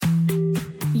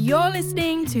You're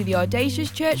listening to the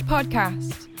Audacious Church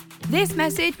podcast. This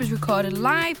message was recorded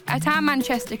live at our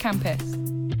Manchester campus.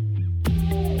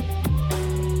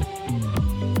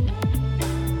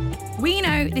 We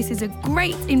know this is a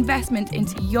great investment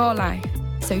into your life,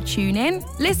 so tune in,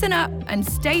 listen up, and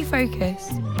stay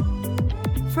focused.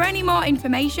 For any more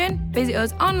information, visit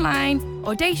us online,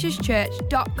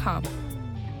 audaciouschurch.com.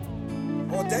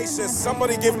 Audacious,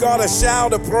 somebody give God a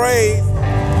shout of praise.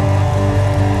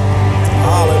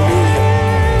 Hallelujah.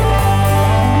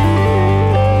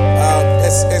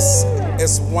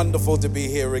 It's wonderful to be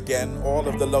here again. All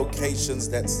of the locations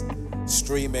that's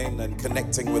streaming and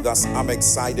connecting with us, I'm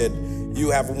excited.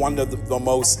 You have one of the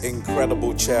most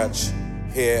incredible church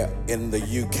here in the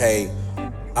UK.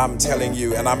 I'm telling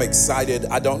you, and I'm excited.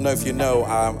 I don't know if you know,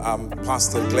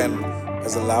 Pastor Glenn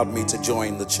has allowed me to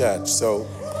join the church. So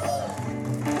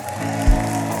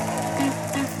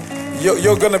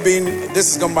you're going to be,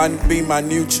 this is going to be my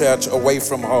new church away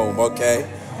from home, okay?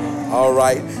 All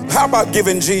right. How about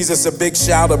giving Jesus a big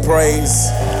shout of praise?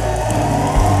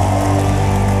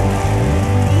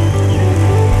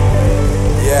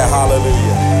 Yeah,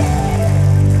 hallelujah.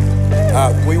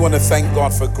 We want to thank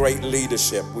God for great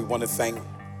leadership. We want to thank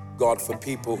God for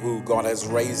people who God has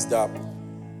raised up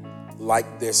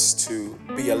like this to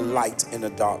be a light in a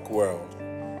dark world.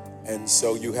 And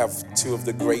so you have two of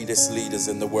the greatest leaders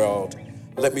in the world.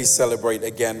 Let me celebrate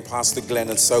again, Pastor Glenn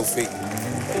and Sophie.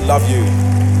 Love you,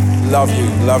 love you,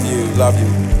 love you, love you.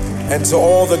 And to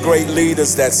all the great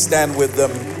leaders that stand with them,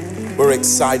 we're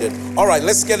excited. All right,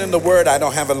 let's get in the word. I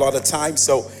don't have a lot of time,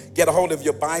 so get a hold of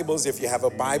your Bibles. If you have a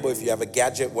Bible, if you have a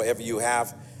gadget, whatever you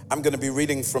have, I'm going to be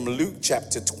reading from Luke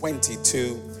chapter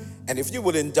 22. And if you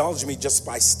would indulge me just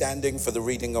by standing for the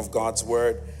reading of God's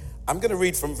word, I'm going to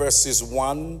read from verses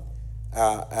 1,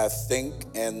 I think,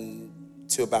 and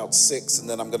to about 6, and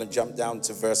then I'm going to jump down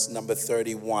to verse number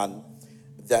 31.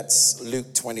 That's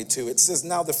Luke 22. It says,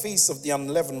 "Now the feast of the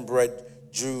unleavened bread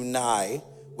drew nigh,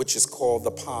 which is called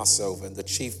the Passover. And the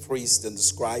chief priests and the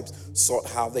scribes sought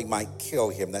how they might kill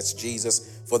him," that's Jesus,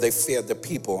 "for they feared the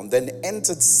people. And then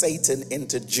entered Satan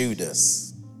into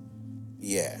Judas,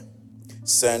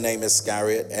 surname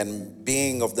Iscariot, and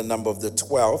being of the number of the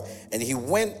 12. And he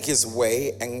went his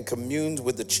way and communed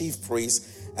with the chief priests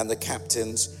and the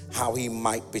captains, how he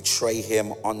might betray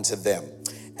him unto them.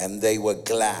 And they were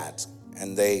glad,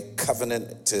 and they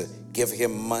covenanted to give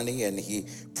him money, and he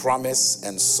promised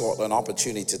and sought an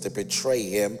opportunity to betray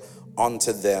him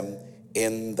unto them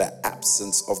in the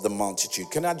absence of the multitude."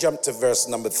 Can I jump to verse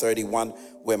number 31,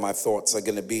 where my thoughts are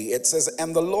going to be? It says,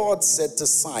 "And the Lord said to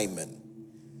Simon,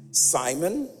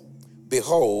 Simon,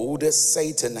 behold,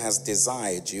 Satan has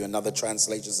desired you." Another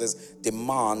translation says,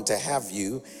 "demand to have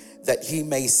you, that he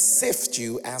may sift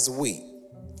you as wheat."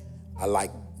 I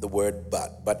like the word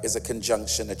but is a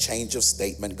conjunction, a change of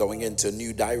statement going into a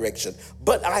new direction.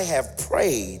 "But I have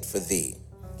prayed for thee."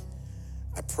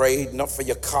 I prayed not for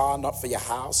your car, not for your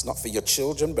house, not for your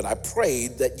children, but I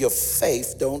prayed that your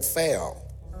faith don't fail.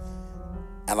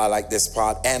 And I like this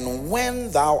part. "And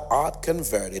when thou art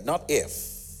converted," not if,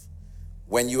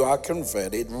 when you are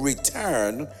converted,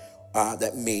 "return,"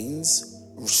 that means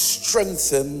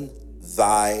strengthen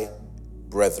thy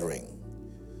brethren.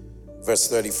 Verse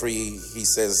 33, he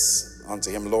says unto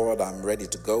him, "Lord, I'm ready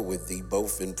to go with thee,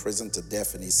 both in prison to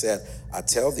death." And he said, "I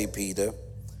tell thee, Peter,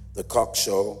 the cock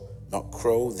shall not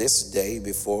crow this day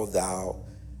before thou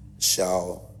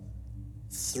shalt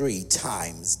 3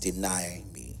 times deny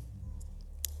me,"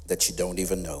 that you don't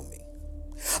even know me.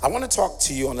 I want to talk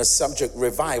to you on a subject,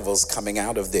 revivals coming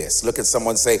out of this. Look at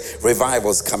someone, say,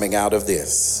 revivals coming out of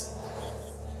this.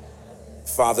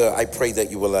 Father, I pray that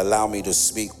you will allow me to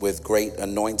speak with great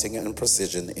anointing and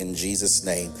precision in Jesus'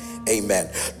 name. Amen.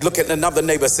 Look at another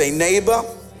neighbor, say, neighbor.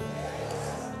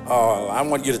 Oh, I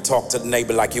want you to talk to the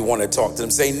neighbor like you want to talk to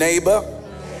them. Say, neighbor,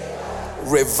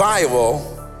 revival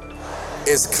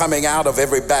is coming out of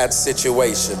every bad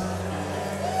situation.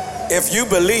 If you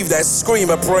believe that, scream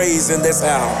of praise in this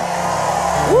house.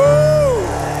 Woo!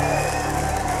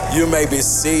 You may be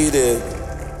seated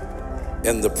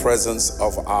in the presence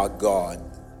of our God.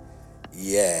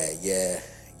 Yeah.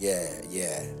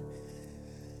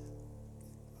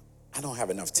 I don't have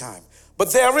enough time.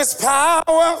 But there is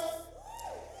power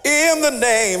in the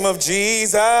name of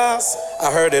Jesus.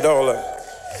 I heard it all.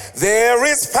 There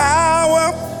is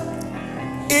power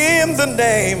in the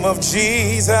name of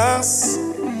Jesus.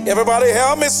 Everybody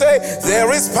help me say, there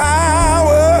is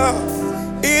power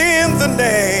in the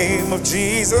name of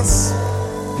Jesus.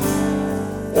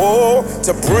 Oh,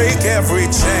 to break every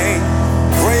chain,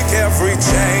 break every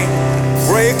chain,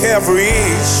 break every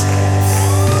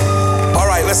chain. All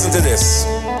right, listen to this.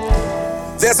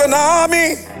 There's an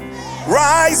army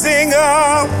rising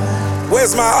up.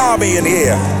 Where's my army in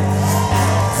here?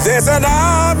 There's an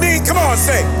army. Come on,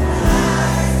 say.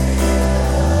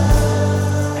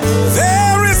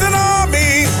 There is an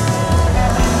army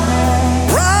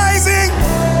rising.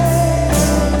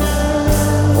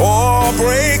 Oh,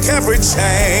 break every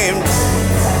chain.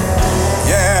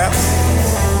 Yeah.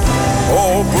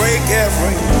 Oh, break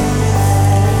every.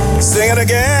 Sing it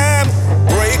again.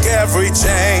 Break every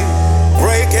chain.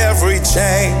 Break every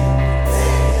chain.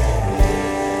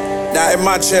 Now in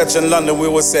my church in London we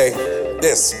will say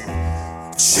this.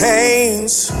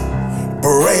 Chains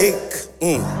break.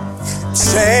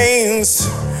 Chains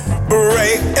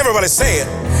break. Everybody say it.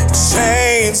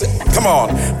 Chains. Come on.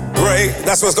 Break.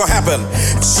 That's what's gonna happen.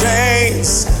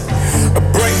 Chains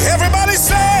break. Everybody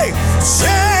say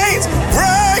chains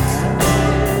break.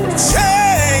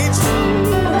 Chains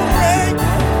break.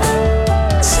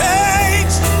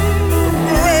 Chains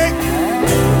break.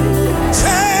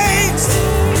 Chains.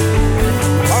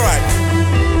 All right.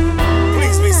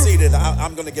 Please be seated.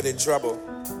 I'm gonna get in trouble.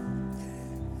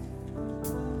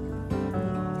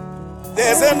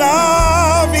 There's an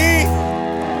army.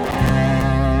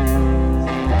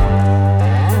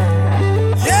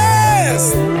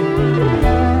 Yes.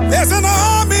 There's an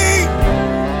army.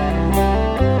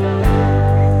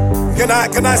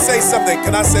 Can I say something?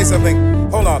 Can I say something?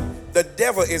 Hold on. The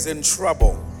devil is in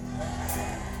trouble.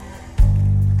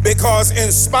 Because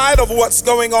in spite of what's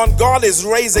going on, God is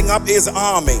raising up his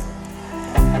army.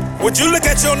 Would you look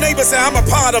at your neighbor and say, I'm a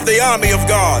part of the army of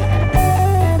God?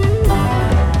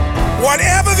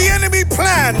 Whatever the enemy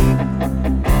planned,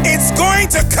 it's going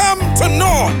to come to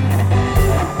naught.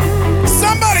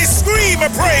 Somebody scream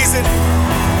and praise it.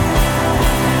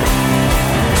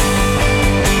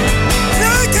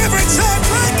 Break every chain,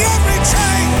 break every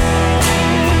chain.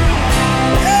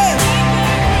 Yeah.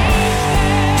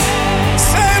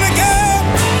 Say it again.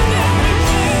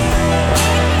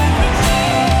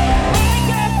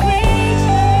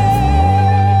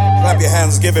 Clap your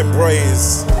hands, give him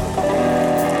praise.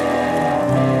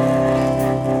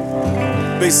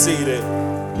 Be seated.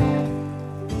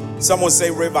 Someone say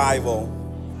revival.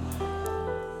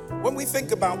 When we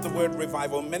think about the word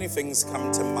revival, many things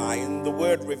come to mind. The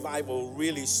word revival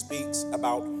really speaks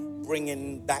about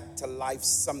bringing back to life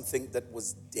something that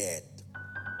was dead.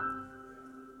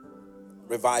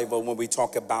 Revival, when we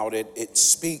talk about it, it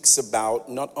speaks about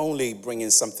not only bringing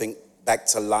something back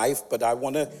to life, but I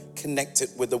want to connect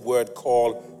it with a word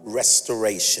called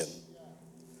restoration.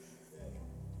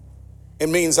 It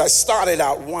means I started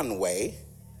out one way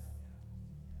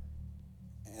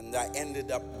and I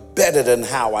ended up better than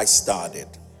how I started.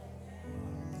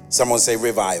 Someone say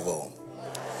revival.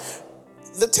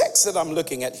 The text that I'm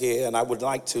looking at here, and I would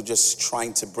like to just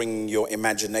trying to bring your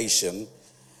imagination.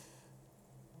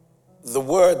 The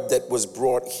word that was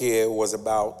brought here was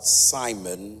about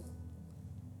Simon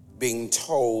being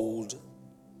told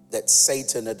that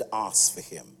Satan had asked for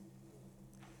him.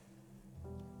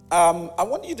 I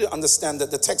want you to understand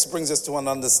that the text brings us to an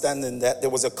understanding that there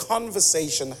was a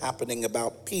conversation happening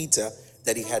about Peter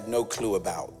that he had no clue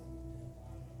about.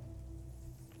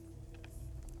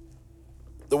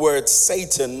 The word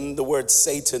Satan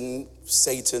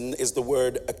is the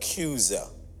word accuser.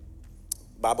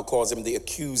 The Bible calls him the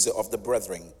accuser of the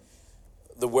brethren.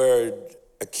 The word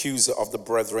accuser of the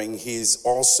brethren, he is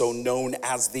also known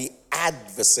as the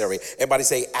adversary. Everybody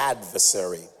say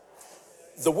adversary.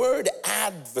 The word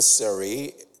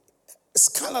adversary is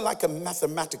kind of like a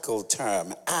mathematical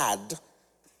term. Ad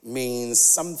means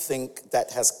something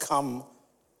that has come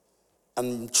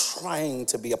and trying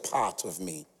to be a part of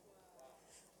me.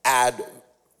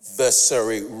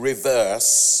 Adversary,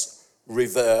 reverse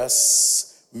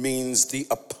means the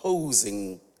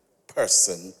opposing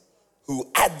person who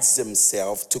adds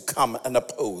himself to come and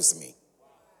oppose me.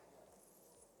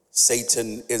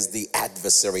 Satan is the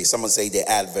adversary. Someone say the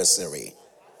adversary.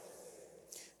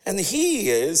 And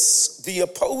he is the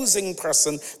opposing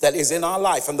person that is in our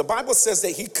life. And the Bible says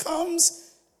that he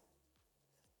comes,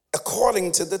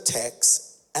 according to the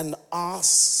text, and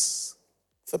asks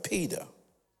for Peter,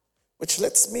 which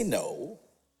lets me know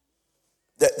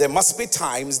that there must be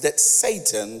times that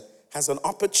Satan has an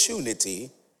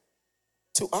opportunity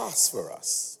to ask for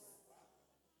us.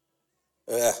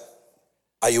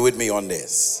 Are you with me on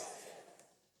this?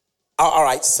 All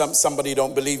right, somebody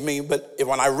don't believe me, but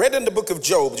when I read in the book of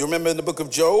Job, do you remember in the book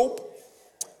of Job?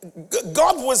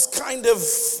 God was kind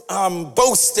of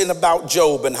boasting about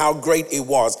Job and how great he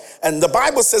was. And the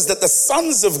Bible says that the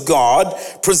sons of God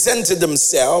presented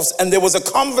themselves and there was a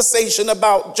conversation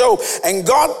about Job. And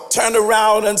God turned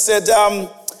around and said,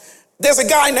 There's a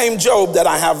guy named Job that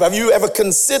I have. Have you ever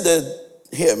considered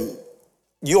him?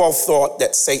 You all thought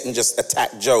that Satan just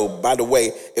attacked Job. By the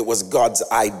way, it was God's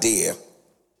idea.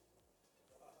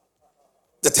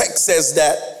 The text says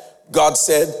that God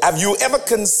said, have you ever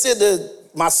considered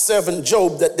my servant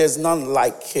Job, that there's none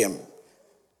like him?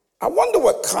 I wonder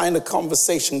what kind of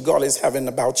conversation God is having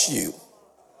about you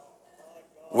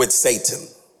with Satan.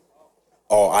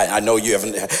 Oh, I know you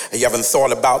haven't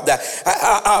thought about that.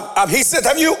 He said,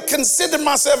 have you considered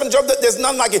my servant Job, that there's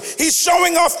none like him? He's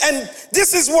showing off, and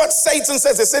this is what Satan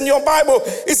says. It's in your Bible.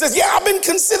 He says, yeah, I've been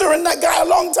considering that guy a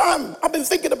long time. I've been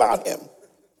thinking about him.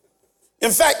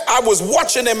 In fact, I was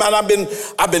watching him, and I've been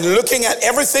looking at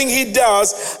everything he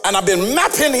does, and I've been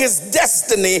mapping his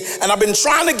destiny, and I've been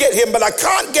trying to get him, but I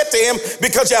can't get to him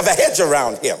because you have a hedge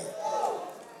around him.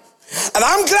 And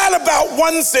I'm glad about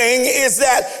one thing, is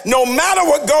that no matter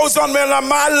what goes on in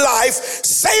my life,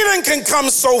 Satan can come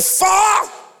so far.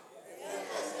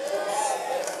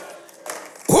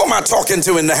 Who am I talking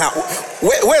to in the house?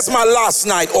 Where's my last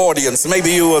night audience?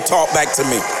 Maybe you will talk back to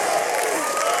me.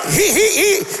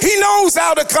 He knows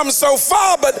how to come so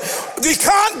far, but he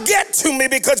can't get to me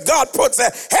because God puts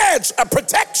a hedge, a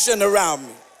protection around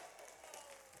me.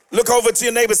 Look over to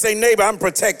your neighbor, say, neighbor, I'm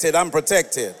protected, I'm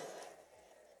protected.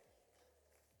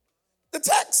 The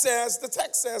text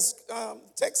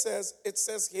says, it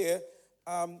says here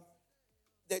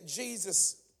that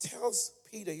Jesus tells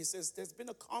Peter, he says, there's been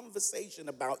a conversation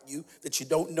about you that you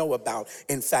don't know about.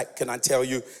 In fact, can I tell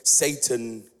you,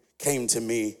 Satan came to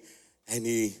me and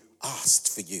he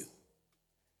asked for you.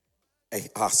 He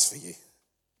asked for you.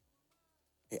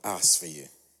 He asked for you.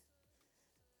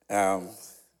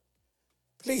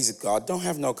 Please, God, don't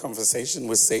have no conversation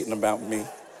with Satan about me.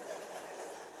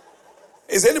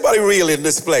 Is anybody real in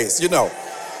this place? You know.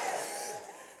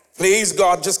 Please,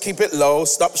 God, just keep it low.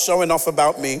 Stop showing off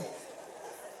about me.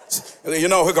 You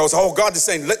know, who goes, oh, God is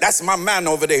saying, look, that's my man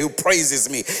over there who praises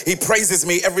me. He praises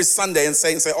me every Sunday, and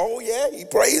Satan say, oh, yeah, he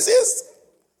praises.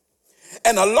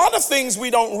 And a lot of things we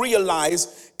don't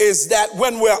realize is that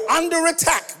when we're under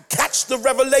attack, catch the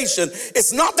revelation.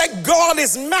 It's not that God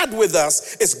is mad with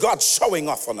us. It's God showing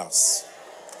off on us.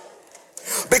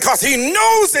 Because he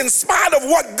knows, in spite of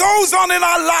what goes on in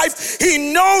our life,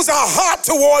 he knows our heart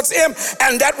towards him,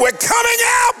 and that we're coming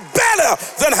out better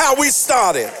than how we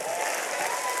started.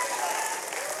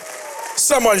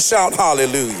 Someone shout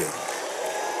hallelujah.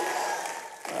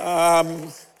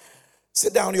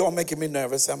 Sit down, you're all making me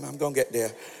nervous. I'm going to get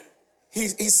there. He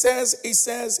says,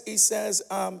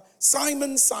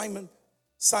 Simon, Simon,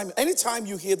 Simon. Anytime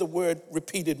you hear the word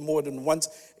repeated more than once,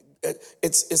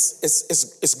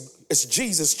 it's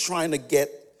Jesus trying to get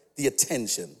the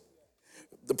attention.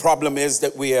 The problem is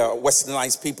that we are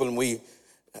westernized people, and we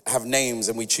have names,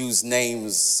 and we choose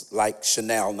names like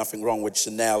Chanel. Nothing wrong with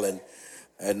Chanel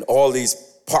and all these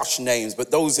posh names.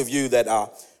 But those of you that are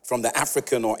from the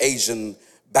African or Asian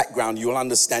background, you'll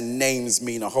understand names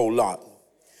mean a whole lot.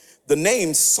 The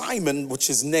name Simon,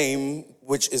 which is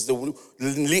the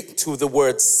link to the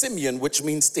word Simeon, which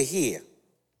means to hear.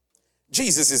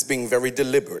 Jesus is being very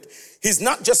deliberate. He's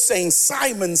not just saying,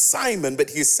 Simon, Simon, but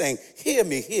he's saying, hear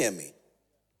me, hear me.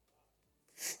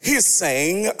 He's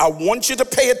saying, I want you to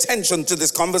pay attention to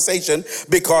this conversation,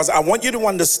 because I want you to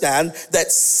understand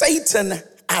that Satan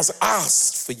has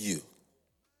asked for you.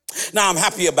 Now, I'm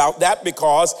happy about that,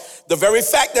 because the very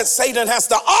fact that Satan has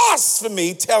to ask for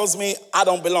me tells me I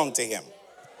don't belong to him.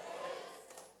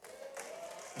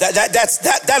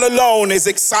 That alone is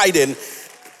exciting.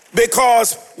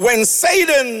 Because when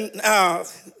Satan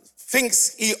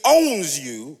thinks he owns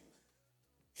you,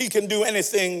 he can do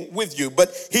anything with you.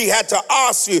 But he had to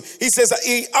ask you. He says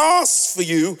he asked for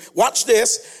you. Watch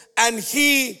this. And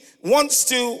he wants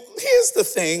to, here's the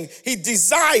thing. He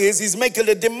desires, he's making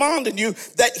a demand on you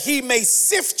that he may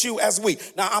sift you as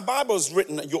wheat. Now, our Bible is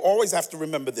written, you always have to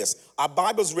remember this. Our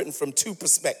Bible is written from two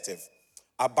perspectives.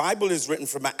 Our Bible is written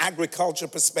from an agriculture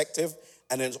perspective,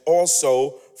 and it's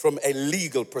also from a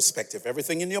legal perspective.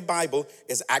 Everything in your Bible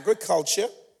is agriculture.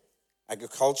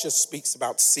 Agriculture speaks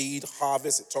about seed,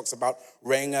 harvest. It talks about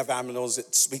rearing of animals.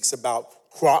 It speaks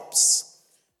about crops.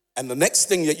 And the next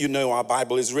thing that you know, our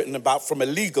Bible is written about from a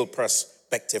legal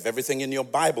perspective. Everything in your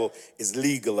Bible is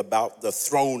legal, about the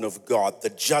throne of God, the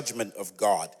judgment of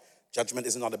God. Judgment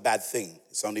is not a bad thing.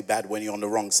 It's only bad when you're on the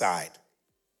wrong side.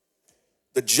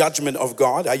 The judgment of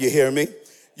God, are you hearing me?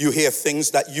 You hear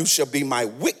things that you shall be my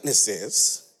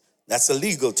witnesses. That's a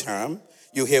legal term.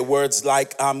 You hear words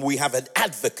like we have an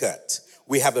advocate.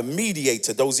 We have a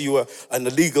mediator. Those of you who are in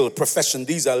the legal profession,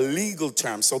 these are legal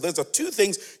terms. So those are two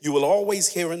things you will always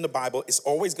hear in the Bible. It's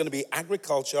always going to be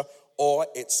agriculture or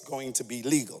it's going to be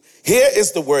legal. Here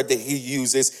is the word that he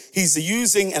uses. He's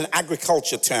using an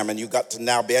agriculture term, and you got to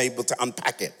now be able to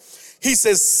unpack it. He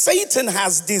says, Satan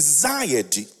has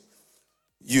desired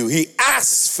you. He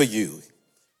asks for you,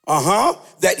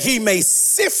 that he may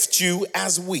sift you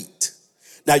as wheat.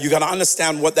 Now, you got to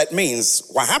understand what that means.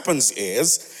 What happens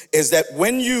is that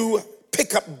when you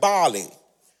pick up barley,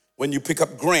 when you pick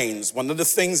up grains, one of the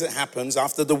things that happens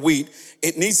after the wheat,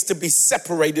 it needs to be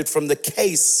separated from the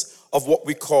case of what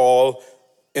we call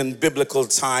in biblical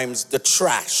times the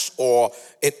trash, or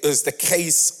it is the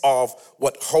case of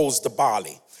what holds the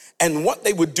barley. And what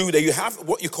they would do, you have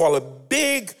what you call a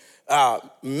big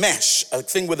mesh, a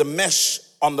thing with a mesh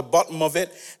on the bottom of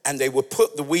it, and they would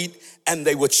put the wheat and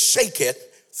they would shake it,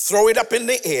 throw it up in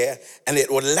the air, and it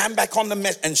would land back on the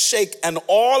mesh and shake, and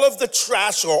all of the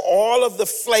trash or all of the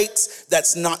flakes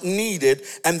that's not needed,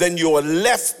 and then you're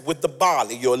left with the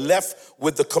barley. You're left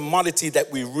with the commodity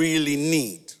that we really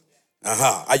need.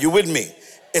 Are you with me?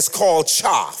 It's called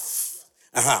chaff.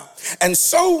 And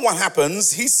so what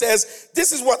happens, he says,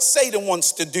 this is what Satan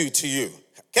wants to do to you.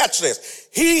 Catch this.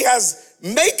 He has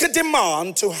made a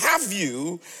demand to have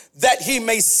you that he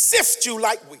may sift you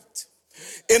like wheat.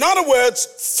 In other words,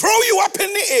 throw you up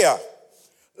in the air,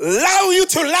 allow you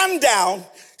to land down,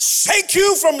 shake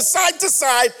you from side to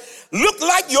side, look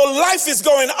like your life is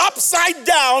going upside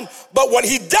down, but what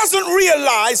he doesn't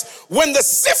realize when the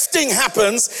sifting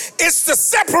happens is to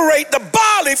separate the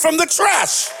barley from the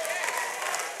trash.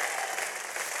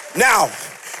 Now,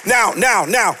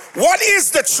 what is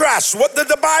the trash? What did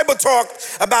the Bible talk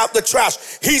about the trash?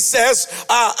 He says,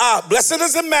 blessed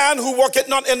is the man who walketh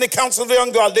not in the counsel of the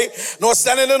ungodly, nor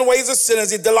standeth in the ways of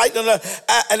sinners. He delight in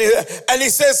and he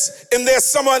says, and there's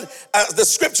someone, the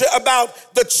scripture about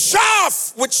the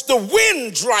chaff which the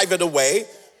wind driveth away,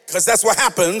 because that's what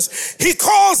happens. He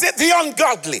calls it the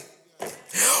ungodly.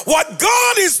 What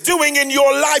God is doing in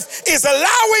your life is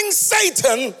allowing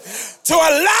Satan to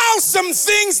allow some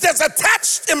things that's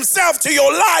attached himself to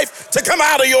your life to come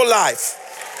out of your life.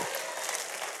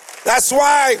 That's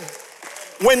why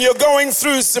when you're going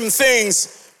through some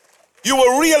things, you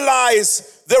will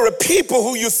realize there are people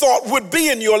who you thought would be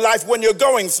in your life when you're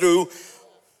going through.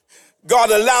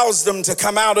 God allows them to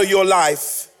come out of your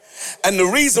life. And the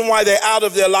reason why they're out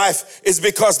of their life is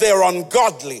because they're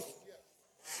ungodly.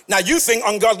 Now, you think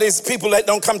ungodly is people that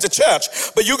don't come to church,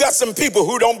 but you got some people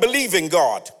who don't believe in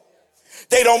God.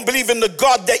 They don't believe in the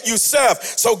God that you serve.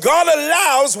 So God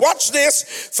allows, watch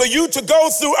this, for you to go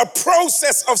through a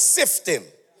process of sifting.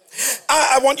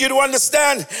 I want you to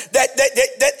understand that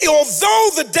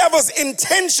although the devil's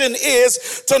intention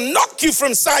is to knock you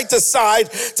from side to side,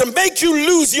 to make you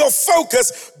lose your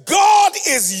focus, God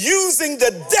is using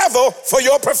the devil for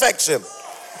your perfection.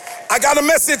 I got a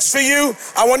message for you.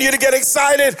 I want you to get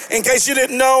excited. In case you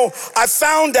didn't know, I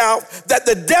found out that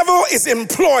the devil is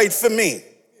employed for me.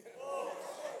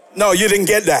 No, you didn't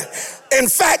get that. In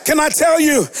fact, can I tell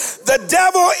you, the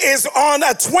devil is on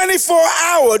a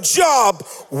 24-hour job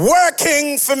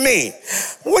working for me.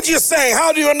 What you saying?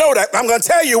 How do you know that? I'm going to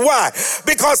tell you why.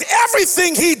 Because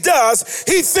everything he does,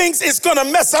 he thinks it's going to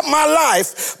mess up my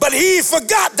life, but he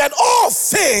forgot that all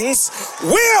things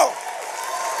will.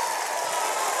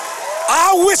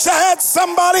 I wish I had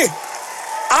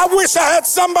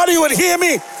somebody who would hear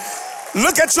me.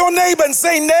 Look at your neighbor and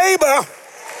say, neighbor,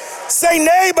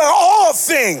 all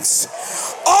things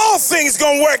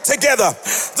gonna work together.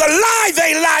 The lie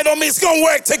they lied on me is gonna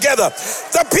work together.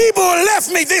 The people who left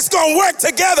me, this gonna work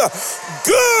together.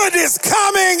 Good is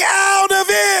coming out of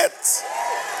it.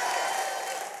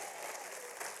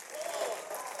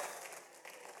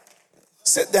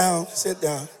 Sit down.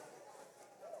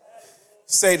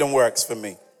 Satan works for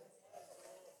me.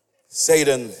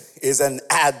 Satan is an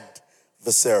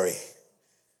adversary.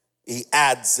 He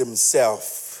adds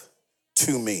himself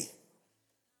to me.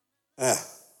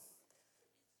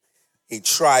 He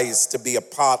tries to be a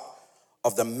part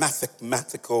of the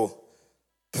mathematical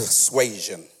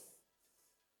persuasion,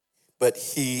 but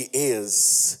he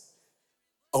is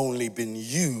only been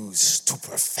used to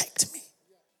perfect me.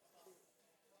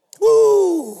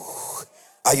 Woo!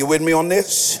 Are you with me on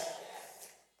this?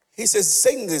 He says,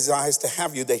 Satan desires to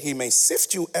have you that he may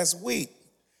sift you as wheat.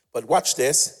 But watch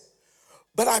this.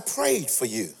 But I prayed for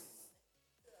you.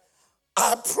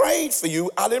 I prayed for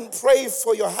you. I didn't pray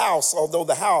for your house, although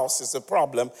the house is a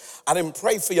problem. I didn't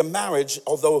pray for your marriage,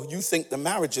 although you think the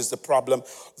marriage is the problem.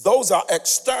 Those are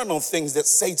external things that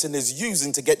Satan is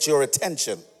using to get your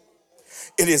attention.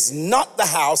 It is not the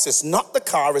house, it's not the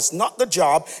car, it's not the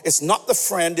job, it's not the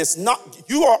friend, it's not,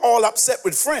 you are all upset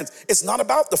with friends. It's not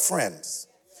about the friends.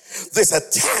 This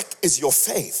attack is your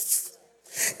faith.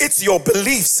 It's your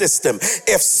belief system.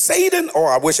 If Satan,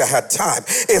 I wish I had time,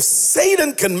 if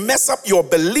Satan can mess up your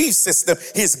belief system,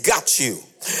 he's got you.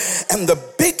 And the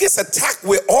biggest attack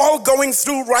we're all going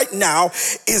through right now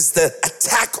is the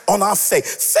attack on our faith.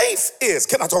 Faith is,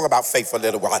 can I talk about faith for a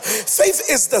little while? Faith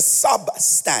is the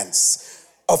substance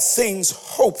of things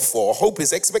hoped for. Hope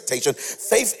is expectation.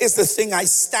 Faith is the thing I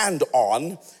stand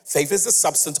on. Faith is the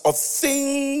substance of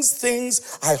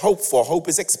things I hope for. Hope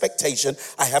is expectation.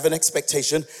 I have an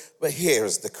expectation. But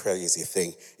here's the crazy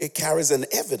thing. It carries an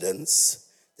evidence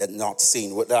that not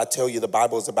seen. What did I tell you? The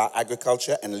Bible is about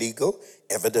agriculture and legal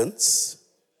evidence.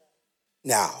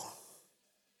 Now,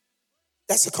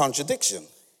 that's a contradiction.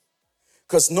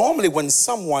 Because normally when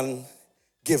someone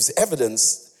gives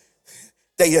evidence,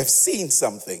 they have seen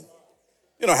something.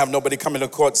 You don't have nobody come into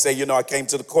court and say, I came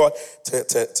to the court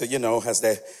to as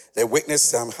their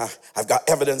witness. I've got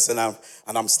evidence and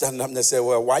I'm standing up and they say,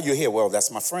 well, why are you here? Well,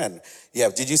 that's my friend. Yeah,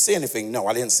 did you see anything? No,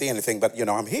 I didn't see anything, but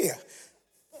I'm here.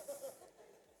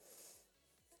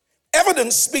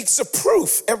 Evidence speaks of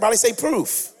proof. Everybody say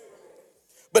proof.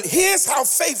 But here's how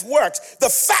faith works. The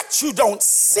fact you don't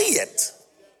see it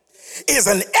is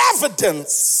an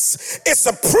evidence. It's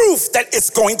a proof that it's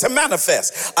going to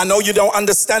manifest. I know you don't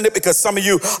understand it because some of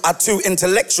you are too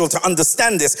intellectual to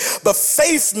understand this. But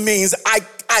faith means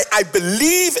I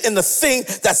believe in the thing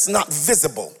that's not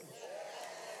visible.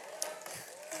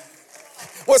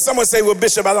 Well, someone say, well,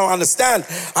 Bishop, I don't understand.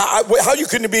 How you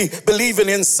can be believing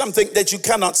in something that you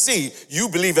cannot see? You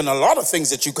believe in a lot of things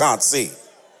that you can't see.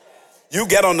 You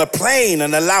get on a plane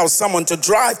and allow someone to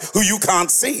drive who you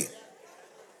can't see.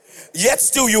 Yet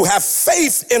still you have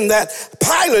faith in that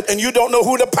pilot and you don't know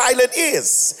who the pilot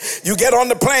is. You get on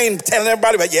the plane telling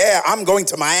everybody, I'm going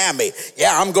to Miami.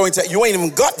 You ain't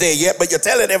even got there yet, but you're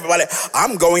telling everybody,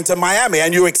 I'm going to Miami.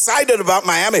 And you're excited about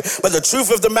Miami. But the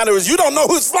truth of the matter is you don't know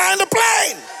who's flying the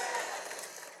plane.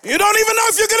 You don't even know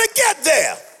if you're going to get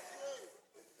there.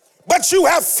 But you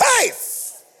have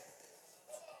faith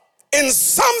in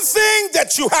something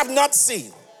that you have not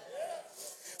seen.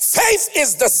 Faith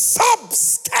is the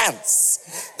substance,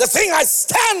 the thing I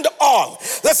stand on,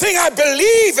 the thing I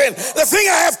believe in, the thing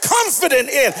I have confidence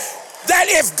in, that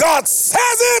if God says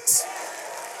it,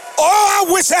 I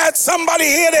wish I had somebody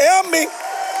here to help me.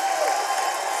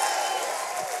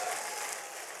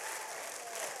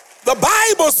 The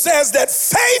Bible says that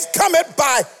faith cometh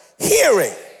by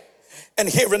hearing, and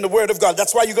hearing the word of God.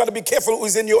 That's why you got to be careful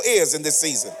who's in your ears in this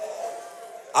season.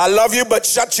 I love you, but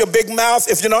shut your big mouth.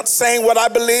 If you're not saying what I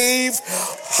believe,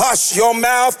 hush your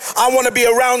mouth. I want to be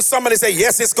around somebody say,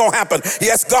 yes, it's going to happen.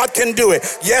 Yes, God can do it.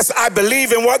 Yes, I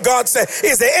believe in what God said.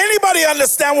 Is there anybody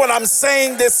understand what I'm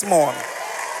saying this morning?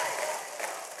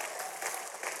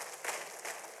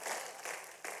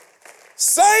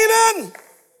 Satan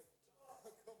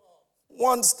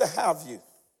wants to have you.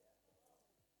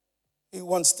 He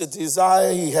wants to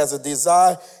desire. He has a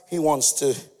desire. He wants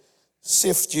to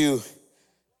sift you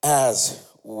as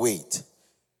wheat.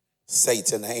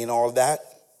 Satan ain't all that.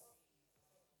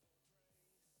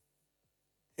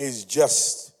 He's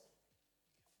just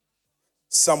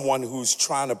someone who's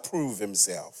trying to prove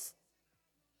himself.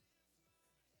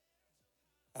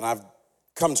 And I've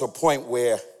come to a point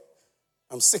where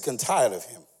I'm sick and tired of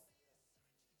him.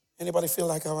 Anybody feel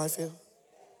like how I feel?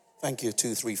 Thank you,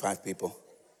 2, 3, 5 people.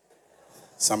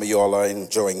 Some of y'all are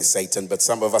enjoying Satan, but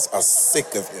some of us are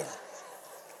sick of him.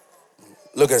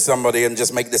 Look at somebody and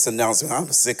just make this announcement. I'm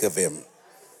sick of him.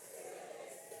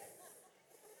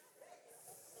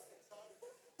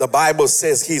 The Bible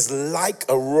says he's like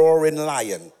a roaring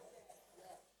lion,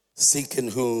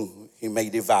 seeking whom he may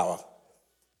devour,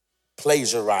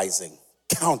 plagiarizing,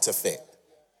 counterfeit.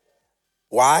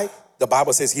 Why? The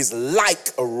Bible says he's like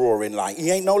a roaring lion. He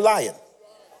ain't no lion.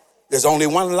 There's only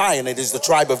one lion. It is the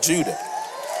tribe of Judah.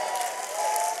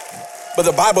 But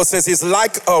the Bible says he's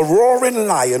like a roaring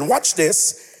lion. Watch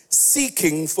this.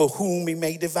 Seeking for whom he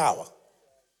may devour.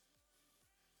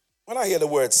 When I hear the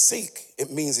word seek,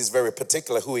 it means he's very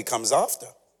particular who he comes after.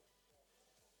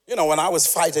 You know, when I was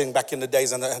fighting back in the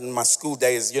days, in my school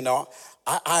days, you know,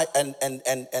 I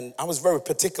was very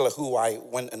particular who I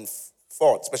went and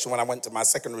fought, especially when I went to my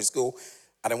secondary school.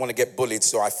 I didn't want to get bullied,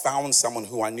 so I found someone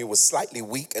who I knew was slightly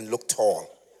weak and looked tall.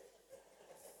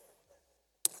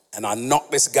 And I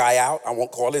knocked this guy out. I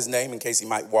won't call his name in case he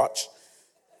might watch.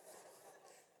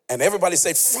 And everybody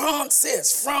said,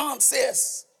 Francis,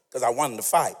 because I wanted to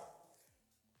fight.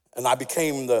 And I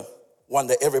became the one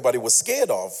that everybody was scared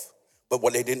of. But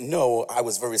what they didn't know, I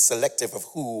was very selective of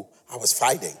who I was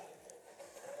fighting.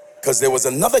 Because there was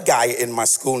another guy in my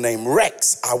school named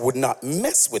Rex. I would not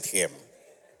mess with him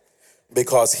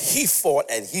because he fought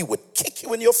and he would kick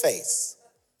you in your face.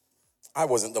 I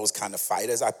wasn't those kind of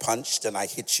fighters. I punched and I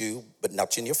hit you, but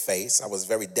not in your face. I was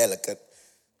very delicate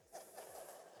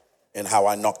in how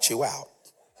I knocked you out.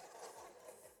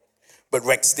 But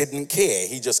Rex didn't care.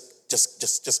 He just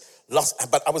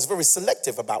lost. But I was very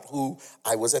selective about who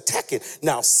I was attacking.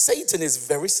 Now, Satan is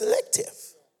very selective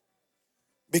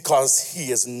because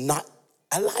he is not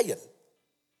a lion.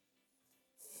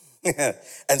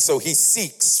 And so he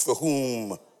seeks for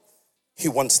whom he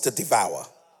wants to devour.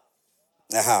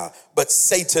 But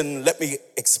Satan, let me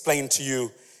explain to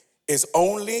you, is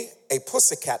only a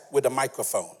pussycat with a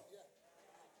microphone.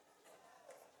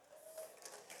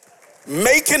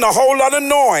 Making a whole lot of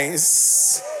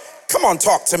noise. Come on,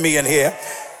 talk to me in here.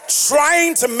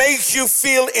 Trying to make you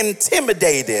feel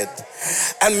intimidated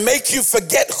and make you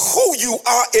forget who you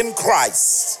are in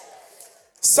Christ.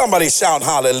 Somebody shout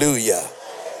hallelujah.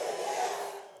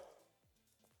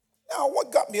 Now,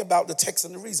 what got me about the text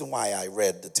and the reason why I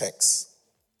read the text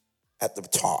at the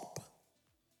top,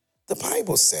 the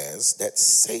Bible says that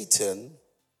Satan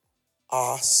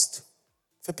asked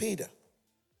for Peter.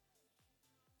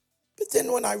 But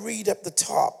then when I read at the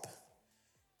top,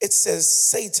 it says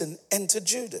Satan entered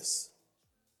Judas.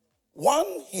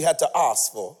 One he had to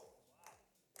ask for.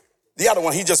 The other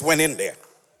one, he just went in there.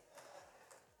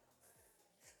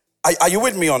 Are you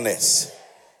with me on this?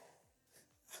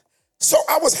 So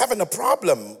I was having a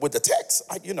problem with the text.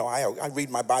 I read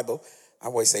my Bible. I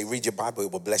always say, read your Bible,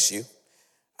 it will bless you.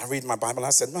 I read my Bible and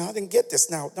I said, no, I didn't get this.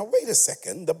 Now wait a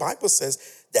second. The Bible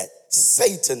says that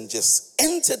Satan just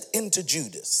entered into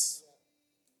Judas.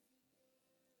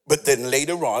 But then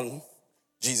later on,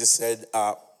 Jesus said,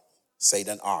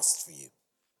 Satan asked for you.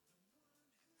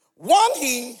 One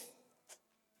he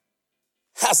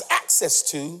has access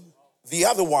to, the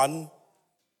other one,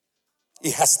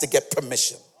 he has to get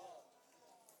permission.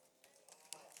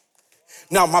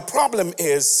 Now, my problem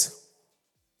is,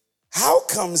 how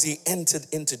comes he entered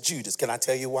into Judas? Can I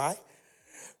tell you why?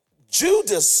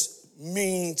 Judas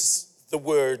means the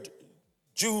word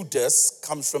Judas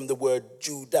comes from the word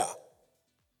Judah.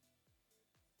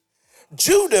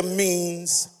 Judah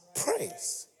means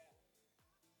praise.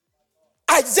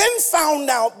 I then found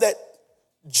out that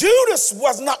Judas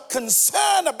was not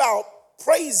concerned about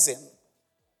praising.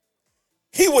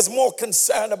 He was more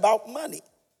concerned about money.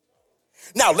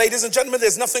 Now, ladies and gentlemen,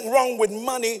 there's nothing wrong with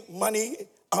money. Money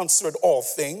answered all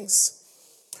things.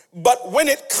 But when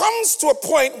it comes to a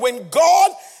point when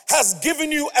God has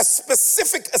given you a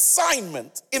specific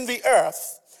assignment in the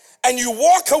earth, and you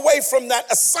walk away from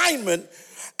that assignment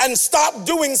and start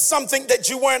doing something that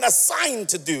you weren't assigned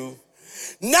to do,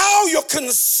 now you're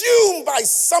consumed by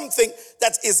something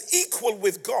that is equal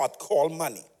with God called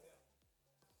money.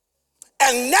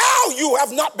 And now you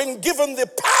have not been given the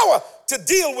power to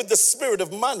deal with the spirit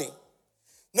of money.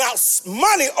 Now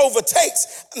money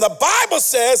overtakes. And the Bible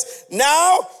says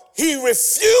now he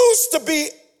refused to be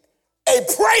a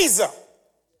praiser.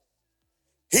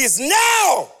 He's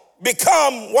now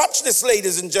become, watch this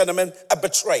ladies and gentlemen, a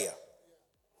betrayer.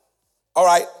 All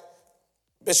right,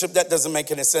 Bishop, that doesn't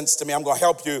make any sense to me. I'm going to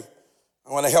help you.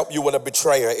 I want to help you what a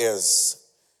betrayer is.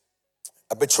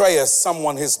 A betrayer is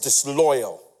someone who's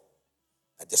disloyal.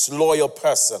 A disloyal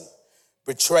person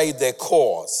betrayed their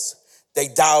cause. They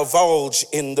divulge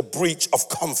in the breach of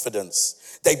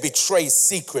confidence. They betray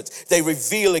secrets. They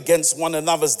reveal against one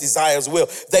another's desires will.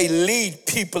 They lead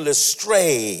people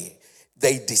astray.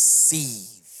 They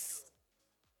deceive.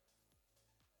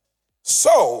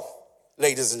 So,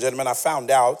 ladies and gentlemen, I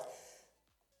found out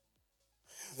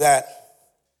that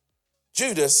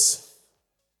Judas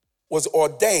was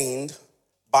ordained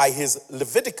by his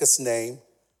Leviticus name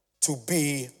to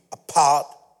be a part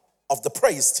of the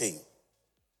praise team.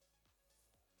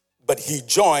 But he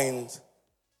joined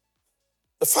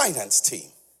the finance team.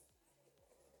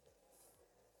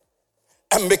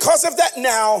 And because of that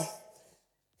now,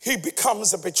 he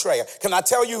becomes a betrayer. Can I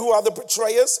tell you who are the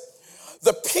betrayers?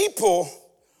 The people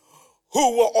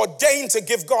who were ordained to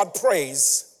give God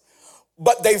praise,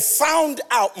 but they found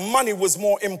out money was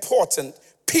more important,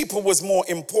 people was more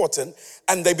important,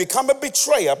 and they become a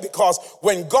betrayer because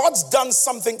when God's done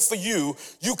something for you,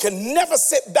 you can never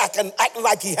sit back and act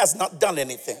like he has not done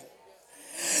anything.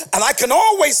 And I can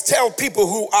always tell people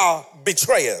who are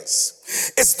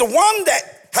betrayers, it's the one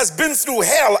that has been through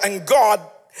hell and God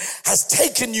has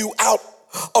taken you out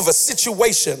of a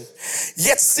situation,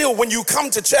 yet still when you come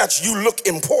to church, you look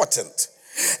important.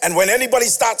 And when anybody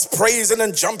starts praising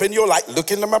and jumping, you're like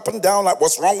looking them up and down, like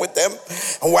what's wrong with them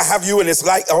and what have you. And it's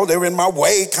like, oh, they're in my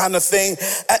way kind of thing.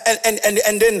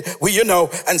 And then we,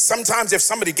 and sometimes if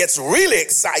somebody gets really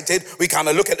excited, we kind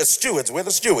of look at the stewards. We're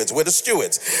the stewards,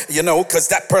 because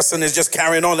that person is just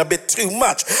carrying on a bit too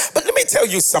much. But let me tell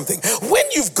you something. When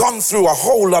you've gone through a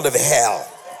whole lot of hell,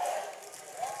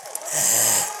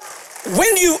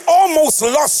 when you almost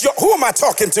lost who am I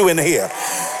talking to in here?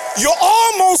 You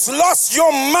almost lost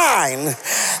your mind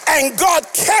and God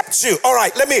kept you. All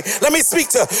right, let me speak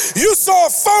to you. Saw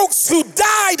folks who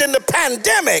died in the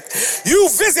pandemic. You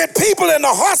visit people in the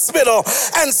hospital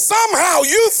and somehow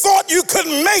you thought you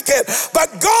couldn't make it, but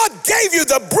God gave you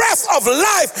the breath of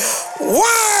life.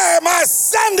 Why am I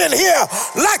standing here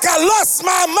like I lost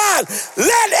my mind?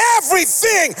 Let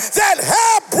everything that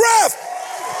had breath.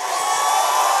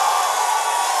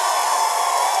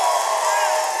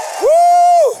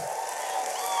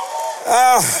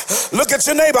 Look at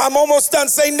your neighbor. I'm almost done.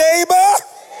 Say, neighbor,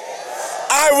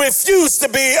 I refuse to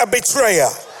be a betrayer.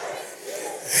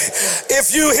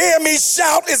 If you hear me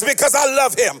shout, it's because I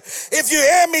love him. If you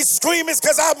hear me scream, it's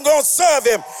because I'm going to serve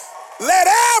him. Let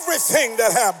everything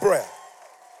that have breath.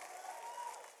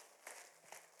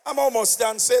 I'm almost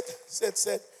done. Sit.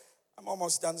 I'm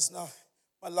almost done. It's now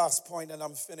my last point and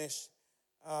I'm finished.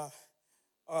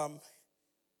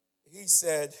 He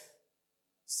said,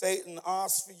 Satan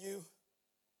asked for you,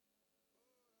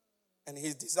 and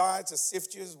he desired to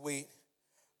sift you as wheat,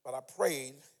 but I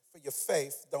prayed for your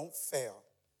faith don't fail.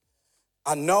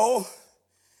 I know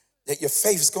that your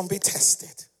faith is going to be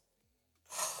tested.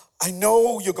 I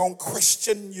know you're going to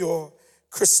question your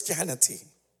Christianity.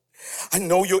 I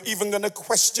know you're even going to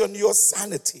question your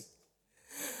sanity.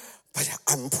 But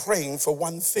I'm praying for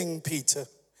one thing, Peter.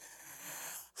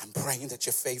 I'm praying that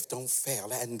your faith don't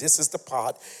fail. And this is the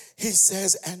part. He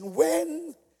says, and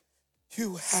when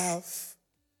you have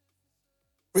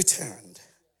returned,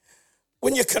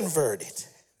 when you're converted,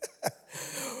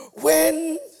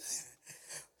 when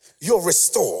you're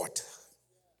restored.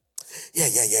 Yeah.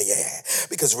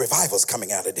 Because revival's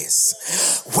coming out of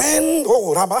this. When,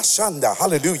 Ramashanda,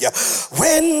 hallelujah.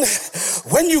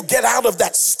 When you get out of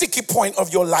that sticky point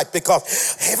of your life,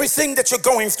 because everything that you're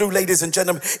going through, ladies and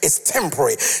gentlemen, is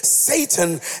temporary.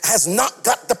 Satan has not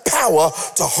got the power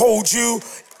to hold you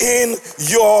in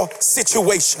your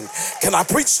situation. Can I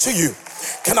preach to you?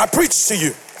 Can I preach to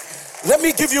you? Let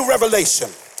me give you revelation.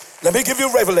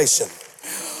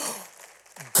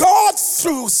 God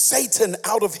threw Satan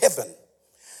out of heaven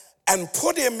and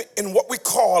put him in what we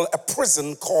call a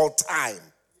prison called time.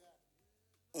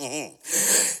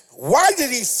 Why did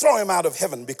he throw him out of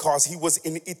heaven? Because he was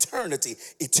in eternity.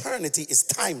 Eternity is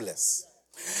timeless.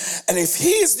 And if he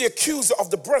is the accuser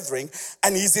of the brethren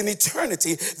and he's in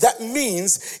eternity, that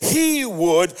means he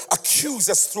would accuse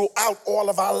us throughout all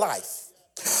of our life.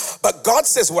 But God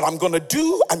says, what I'm going to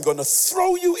do, I'm going to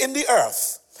throw you in the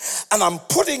earth. And I'm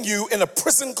putting you in a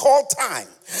prison called time.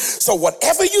 So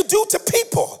whatever you do to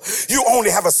people, you only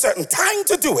have a certain time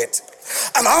to do it.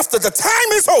 And after the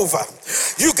time is over,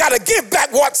 you got to give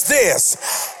back what's theirs.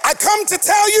 I come to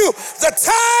tell you the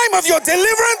time of your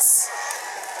deliverance.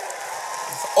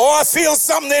 Oh, I feel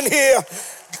something in here.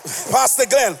 Pastor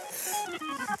Glenn,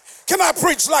 can I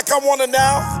preach like I want to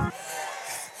now?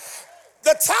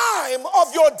 The time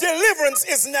of your deliverance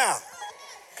is now.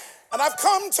 And I've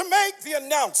come to make the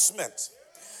announcement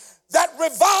that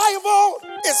revival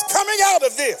is coming out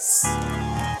of this.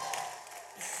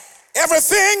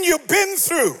 Everything you've been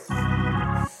through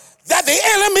that the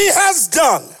enemy has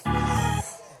done,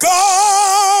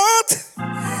 God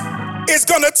is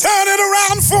going to turn it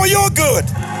around for your good.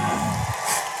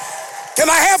 Can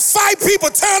I have 5 people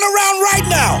turn around right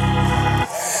now?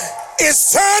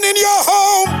 It's turning your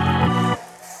home.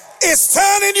 It's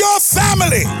turning your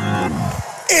family.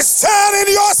 It's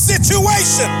turning your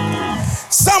situation.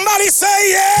 Somebody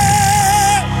say,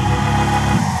 yeah.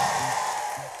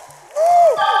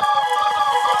 Woo.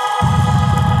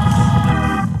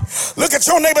 Look at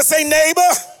your neighbor, say,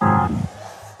 neighbor,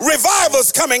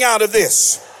 revival's coming out of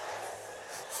this.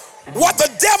 What the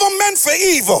devil meant for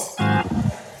evil,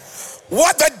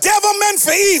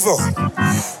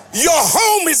 your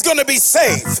home is going to be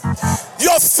saved.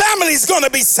 Your family's going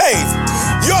to be saved.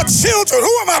 Your children,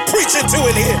 who am I preaching to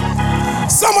in here?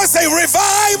 Someone say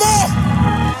revival.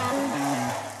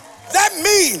 That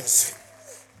means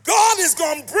God is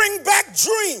going to bring back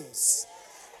dreams,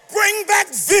 bring back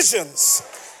visions.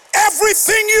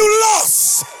 Everything you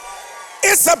lost,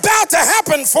 it's about to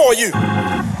happen for you.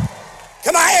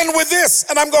 Can I end with this?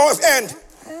 And I'm going to end.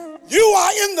 You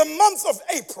are in the month of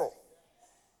April.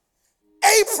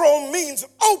 April means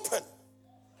open.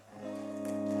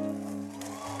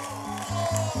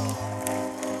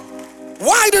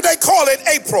 Why do they call it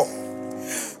April?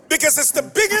 Because it's the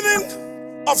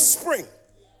beginning of spring.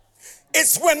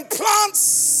 It's when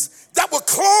plants that were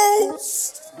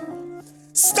closed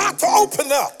start to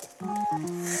open up.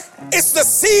 It's the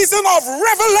season of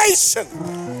revelation.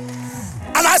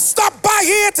 And I stopped by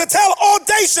here to tell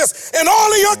Audacious and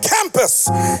all of your campus,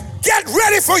 get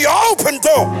ready for your open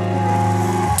door.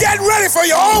 Get ready for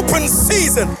your open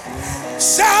season.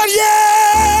 Shout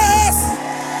yes!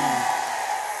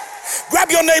 Grab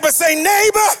your neighbor, say,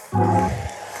 neighbor,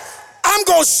 I'm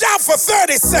gonna shout for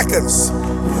 30 seconds.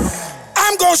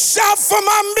 I'm gonna shout for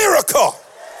my miracle.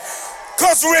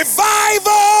 Because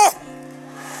revival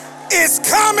is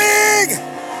coming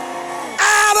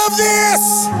out of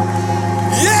this.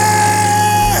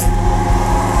 Yeah!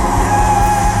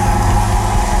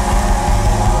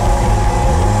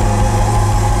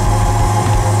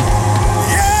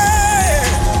 Yeah!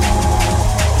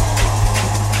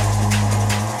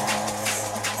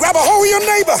 Grab a hold of your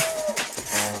neighbor.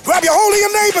 Grab your hold of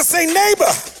your neighbor. Say,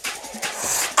 neighbor,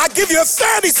 I give you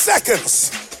 30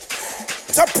 seconds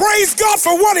to praise God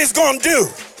for what he's going to do.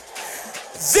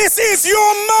 This is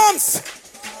your month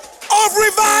of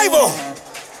revival.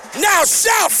 Now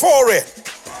shout for it.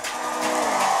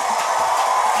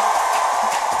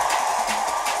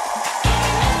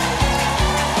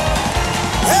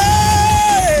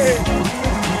 Hey!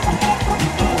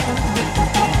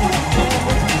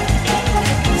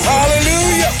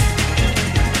 Hallelujah.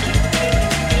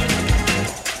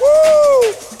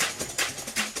 Woo!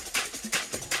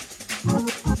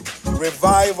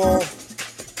 Revival,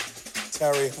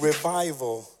 Terry,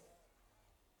 revival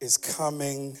is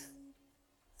coming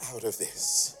out of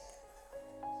this.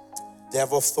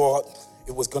 Devil thought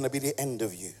it was going to be the end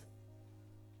of you.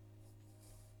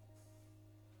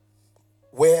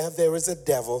 Where there is a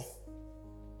devil,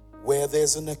 where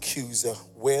there's an accuser,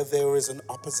 where there is an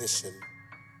opposition,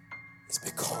 it's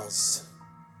because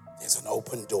there's an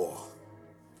open door.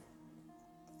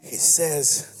 He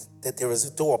says that there is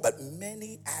a door, but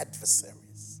many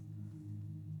adversaries.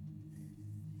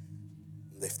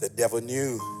 If the devil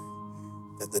knew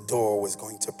that the door was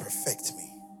going to perfect me,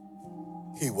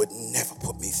 he would never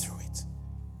put me through it.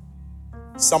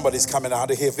 Somebody's coming out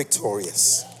of here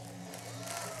victorious.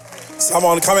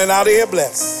 Someone coming out of here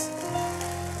blessed.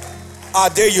 I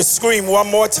dare you scream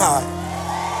one more time.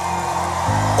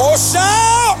 Or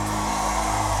shout.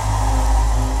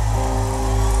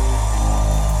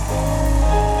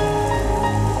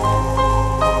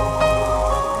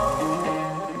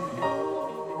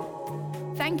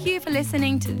 Thank you for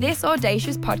listening to this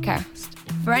Audacious podcast.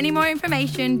 For any more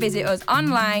information, visit us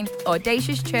online,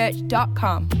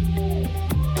 audaciouschurch.com.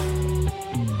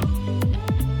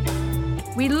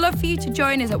 We'd love for you to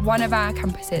join us at one of our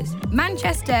campuses,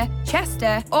 Manchester,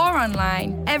 Chester, or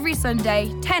online, every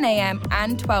Sunday, 10 a.m.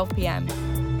 and 12 p.m.